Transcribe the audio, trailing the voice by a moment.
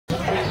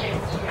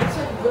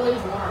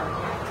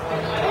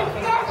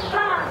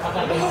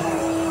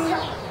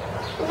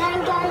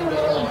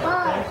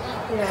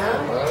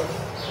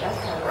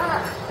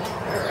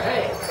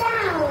Alright.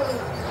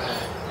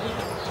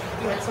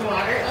 You want some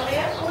water,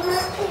 Elliot?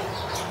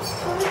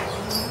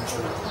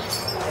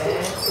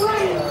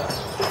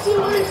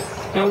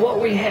 Now what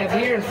we have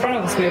here in front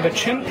of us, we have a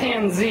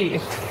chimpanzee.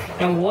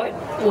 And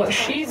what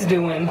she's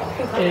doing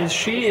is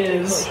she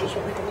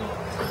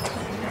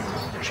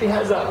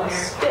has a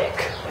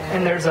stick,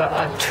 and there's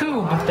a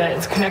tube that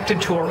is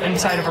connected to her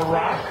inside of a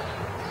rock.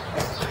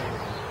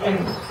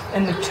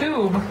 And the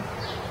tube,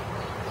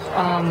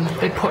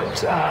 they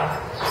put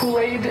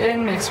Kool-Aid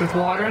in mixed with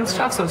water and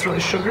stuff, so it's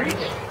really sugary.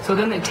 So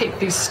then they take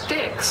these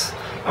sticks,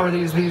 or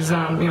these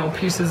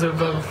pieces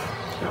of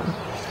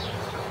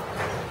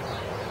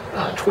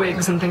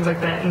twigs and things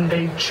like that, and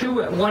they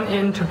chew at one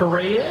end to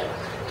berate it,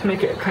 to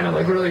make it kind of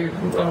like really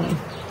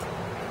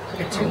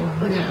Like a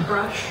tube, like a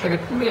brush?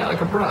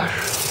 Like a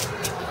brush.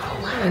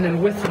 And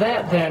then with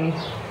that, then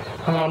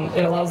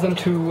it allows them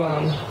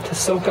to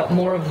soak up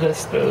more of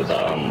this,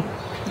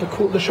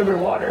 the sugar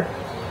water.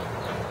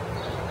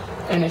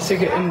 And they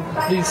stick it in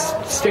these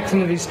sticks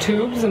into these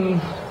tubes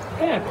and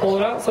pull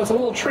it out. So it's a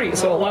little treat.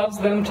 So it allows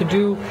them to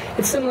do.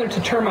 It's similar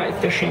to termite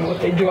fishing, what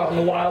they do out in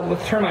the wild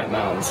with termite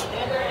mounds.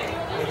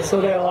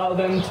 So they allow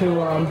them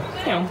to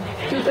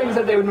do things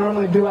that they would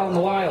normally do out in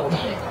the wild.